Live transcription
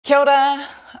Kia ora,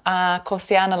 ko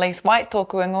Cian Elyse White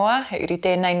tōku ingoa, he uri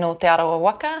tēnei no te arawa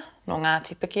waka, no ngā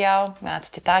tipikiao,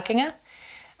 ngā te tākinga.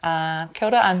 Kia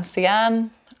ora, I'm Cian.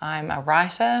 I'm a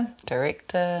writer,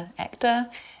 director, actor,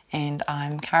 and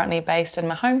I'm currently based in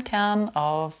my hometown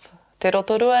of Te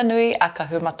Rotorua Nui a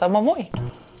Kahumata Momoi.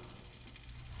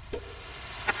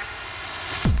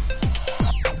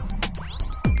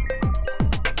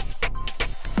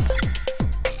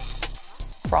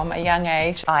 From a young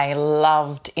age, I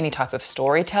loved any type of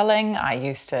storytelling. I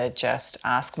used to just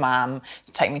ask Mum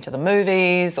to take me to the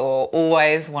movies or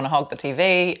always want to hog the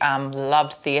TV.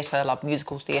 Loved theatre, loved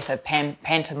musical theatre,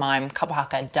 pantomime,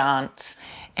 kapahaka, dance.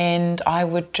 And I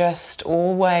would just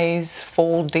always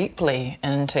fall deeply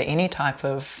into any type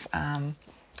of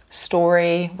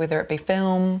story, whether it be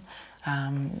film,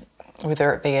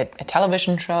 whether it be a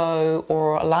television show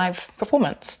or a live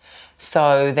performance.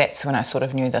 So that's when I sort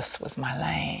of knew this was my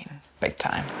lane, big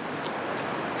time.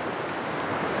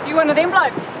 You one of them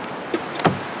blokes?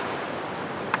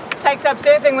 Takes up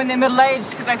surfing when they're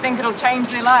middle-aged because I think it'll change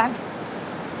their lives.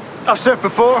 I've surfed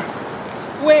before.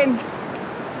 When?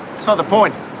 It's not the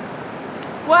point.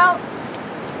 Well,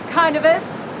 kind of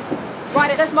is.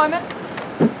 Right at this moment.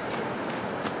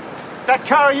 That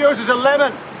car of yours is a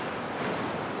lemon.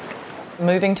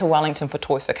 Moving to Wellington for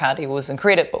Toi Whakaari was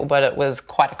incredible, but it was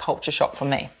quite a culture shock for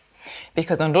me.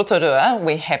 Because in Rotorua,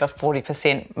 we have a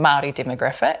 40% Māori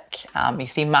demographic. You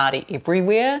see Māori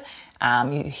everywhere,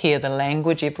 you hear the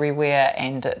language everywhere,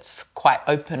 and it's quite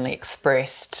openly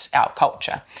expressed, our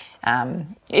culture,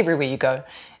 everywhere you go.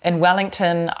 In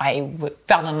Wellington, I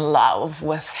fell in love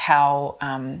with how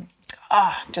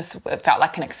it felt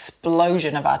like an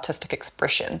explosion of artistic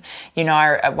expression. You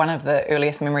know, one of the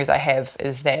earliest memories I have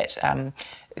is that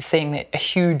seeing a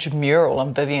huge mural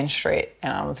on Vivian Street,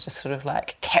 and I was just sort of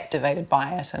like captivated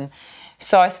by it. And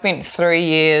so I spent 3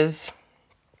 years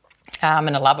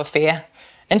in a love affair,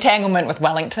 entanglement with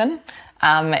Wellington,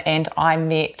 and I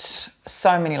met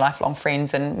so many lifelong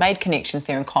friends and made connections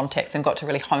there and contacts and got to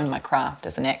really hone my craft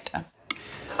as an actor.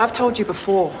 I've told you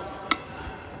before,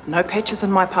 no patches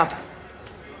in my pub.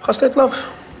 How's that, love?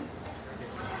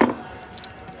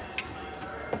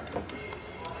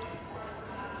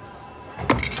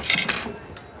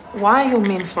 Why are your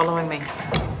men following me?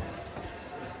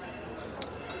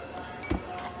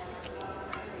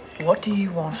 What do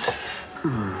you want?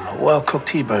 A well-cooked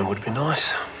T-bone would be nice.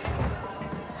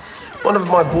 One of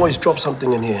my boys dropped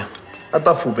something in here. A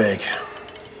duffel bag.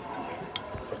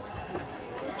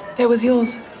 That was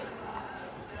yours.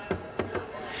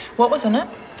 What was in it?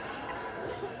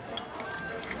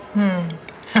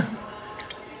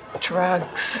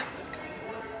 Drugs.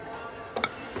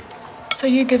 So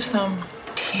you give some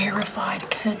terrified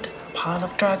kid a pile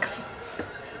of drugs,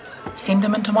 send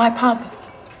him into my pub,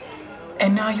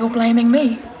 and now you're blaming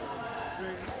me.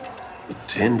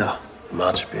 Tender.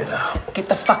 Much better. Get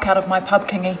the fuck out of my pub,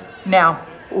 Kingy. Now.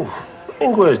 Ooh,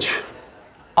 language.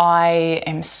 I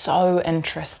am so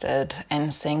interested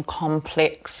in seeing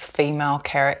complex female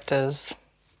characters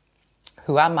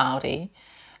who are Māori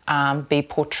be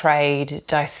portrayed,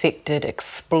 dissected,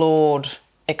 explored,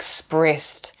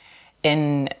 expressed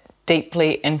in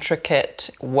deeply intricate,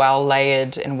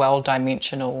 well-layered and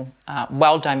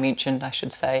well-dimensioned, I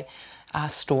should say,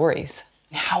 stories.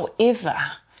 However,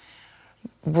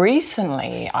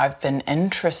 recently I've been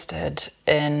interested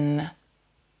in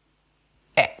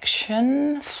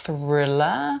action,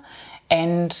 thriller,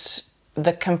 and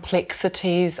the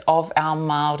complexities of our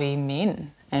Māori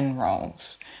men in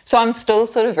roles. So I'm still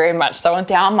sort of very much so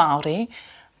into our Māori,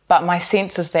 but my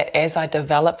sense is that as I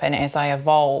develop and as I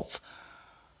evolve,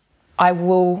 I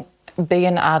will be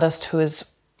an artist who has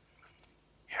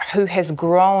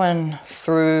grown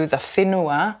through the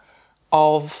whenua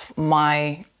of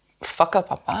my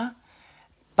whakapapa,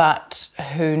 but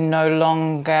who no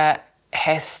longer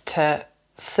has to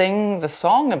sing the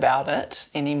song about it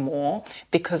anymore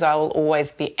because I will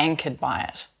always be anchored by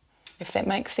it, if that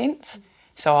makes sense.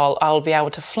 So I'll be able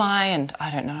to fly and, I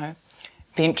don't know,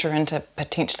 venture into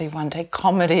potentially one day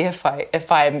comedy if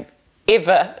I'm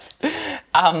ever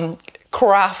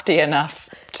crafty enough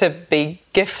to be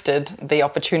gifted the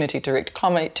opportunity to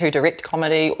direct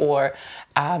comedy or,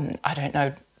 I don't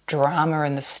know, drama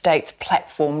in the States,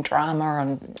 platform drama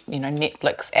on,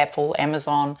 Netflix, Apple,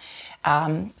 Amazon,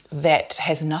 that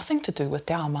has nothing to do with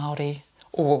Te Ao Māori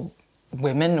or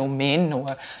women or men,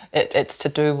 or it's to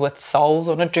do with souls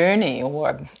on a journey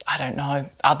or, I don't know,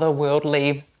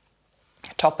 otherworldly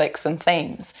topics and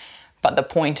themes. But the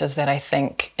point is that I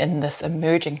think in this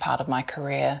emerging part of my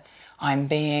career, I'm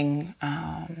being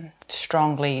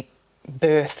strongly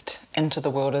birthed into the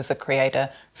world as a creator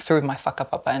through my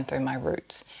whakapapa and through my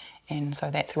roots. And so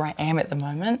that's where I am at the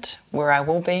moment. Where I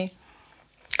will be,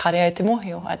 kare te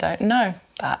mōhio, I don't know.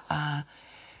 But I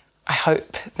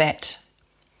hope that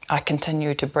I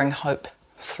continue to bring hope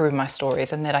through my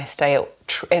stories and that I stay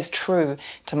as true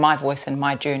to my voice and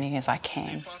my journey as I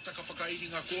can.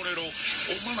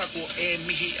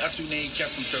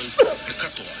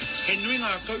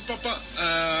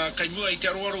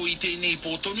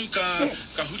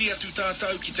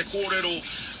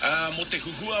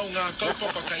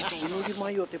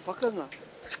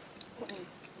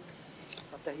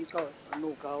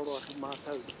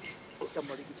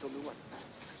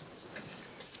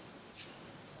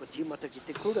 Ko tīmata ki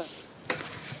te kura I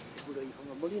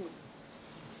whangamorino.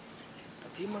 Ka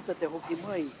tīmata te hoki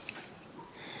mai,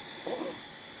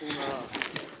 ngā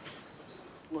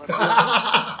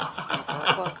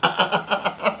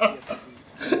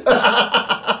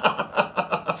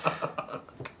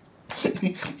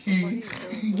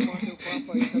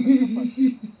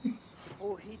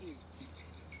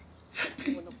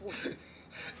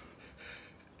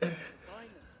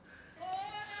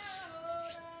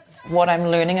What I'm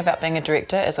learning about being a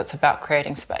director is it's about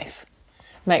creating space.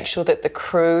 Make sure that the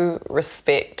crew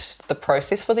respect the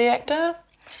process for the actor,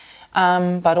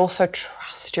 but also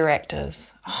trust your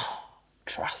actors. Oh,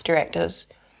 trust your actors.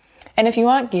 And if you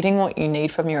aren't getting what you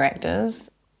need from your actors,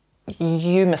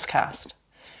 you miscast.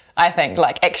 I think,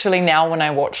 like, actually now when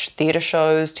I watch theatre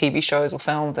shows, TV shows or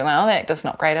films, and that actor's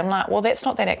not great, I'm like, well, that's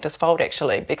not that actor's fault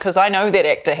actually, because I know that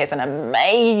actor has an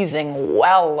amazing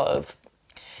well of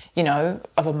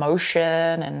of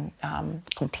emotion and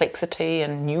complexity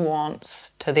and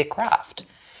nuance to their craft.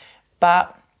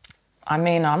 But, I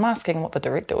mean, I'm asking what the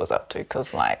director was up to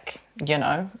because,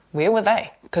 where were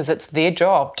they? Because it's their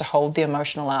job to hold the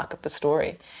emotional arc of the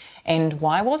story. And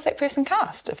why was that person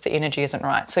cast if the energy isn't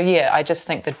right? So, yeah, I just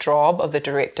think the job of the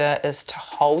director is to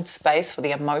hold space for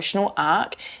the emotional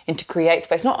arc and to create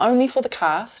space not only for the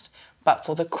cast, but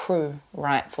for the crew,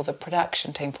 right? For the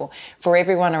production team, for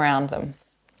everyone around them.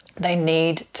 They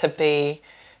need to be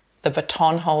the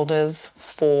baton holders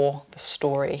for the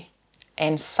story.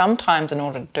 And sometimes in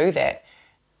order to do that,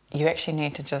 you actually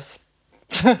need to just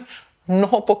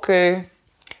noho poku,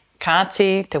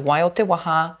 kāti, te wai o te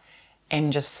waha,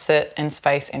 and just sit in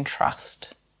space and trust.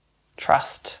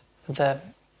 Trust the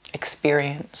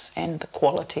experience and the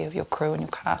quality of your crew and your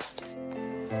cast.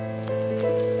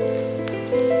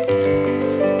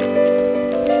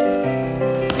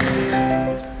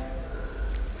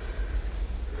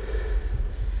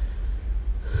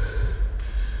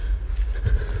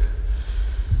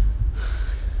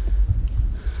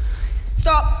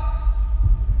 Stop!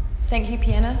 Thank you,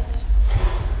 pianist.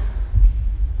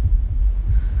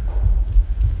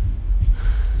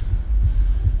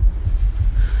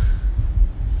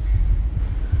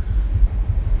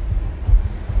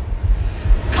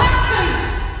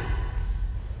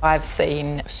 I've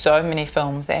seen so many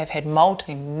films that have had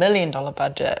multi-million-dollar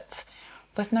budgets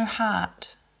with no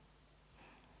heart.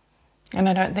 And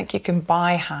I don't think you can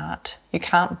buy heart. You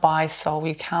can't buy soul.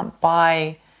 You can't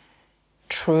buy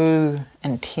true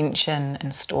intention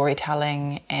and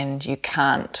storytelling, and you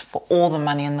can't, for all the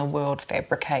money in the world,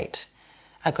 fabricate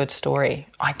a good story.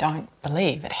 I don't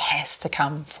believe it has to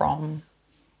come from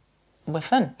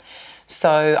within.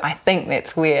 So I think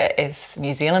that's where, as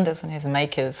New Zealanders and as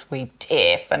makers, we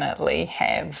definitely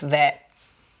have that,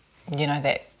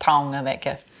 that taonga, that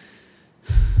gift.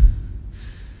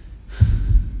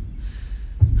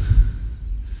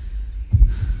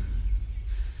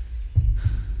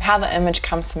 How the image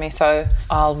comes to me, so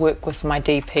I'll work with my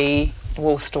DP,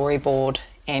 we'll storyboard,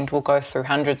 and we'll go through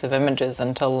hundreds of images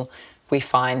until we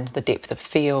find the depth of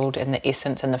field and the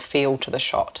essence and the feel to the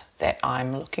shot that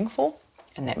I'm looking for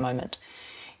in that moment.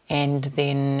 And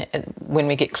then when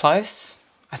we get close,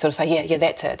 I sort of say, yeah,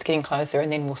 that's it, it's getting closer,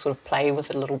 and then we'll sort of play with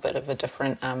a little bit of a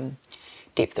different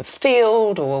depth of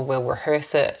field, or we'll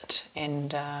rehearse it,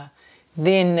 and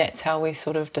then that's how we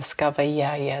sort of discover,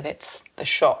 that's the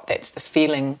shot, that's the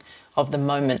feeling of the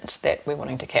moment that we're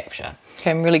wanting to capture.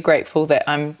 Okay, I'm really grateful that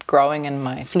I'm growing in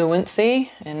my fluency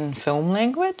in film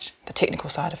language, the technical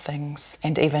side of things,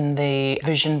 and even the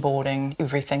vision boarding,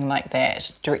 everything like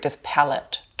that, director's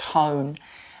palette, tone,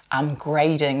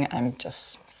 grading. I'm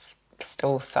just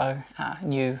still so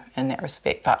new in that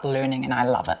respect, but learning, and I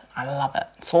love it. I love it.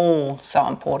 It's all so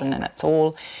important, and it's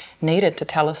all needed to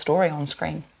tell a story on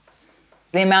screen.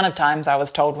 The amount of times I was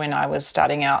told when I was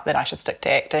starting out that I should stick to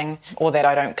acting, or that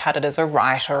I don't cut it as a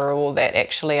writer, or that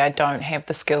actually I don't have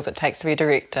the skills it takes to be a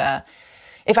director,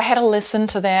 if I had to listen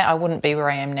to that, I wouldn't be where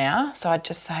I am now. So I'd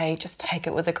just say, just take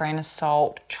it with a grain of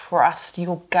salt. Trust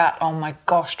your gut. Oh my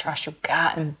gosh, trust your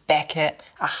gut and back it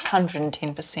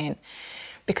 110%.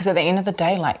 Because at the end of the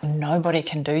day, like, nobody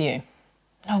can do you.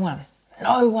 No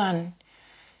one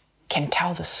can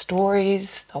tell the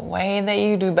stories the way that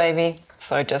you do, baby.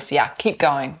 So just, yeah, keep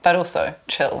going, but also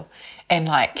chill and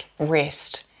like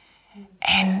rest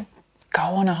and go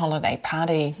on a holiday,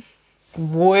 party,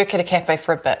 work at a cafe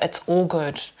for a bit. It's all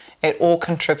good. It all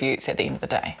contributes at the end of the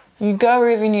day. You go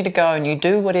wherever you need to go and you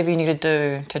do whatever you need to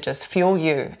do to just fuel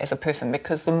you as a person,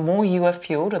 because the more you are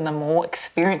fueled and the more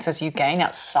experiences you gain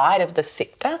outside of the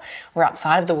sector or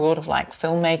outside of the world of like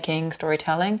filmmaking,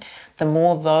 storytelling, the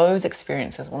more those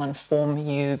experiences will inform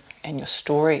you and your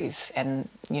stories and,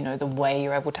 you know, the way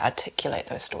you're able to articulate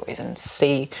those stories and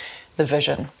see the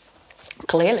vision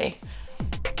clearly.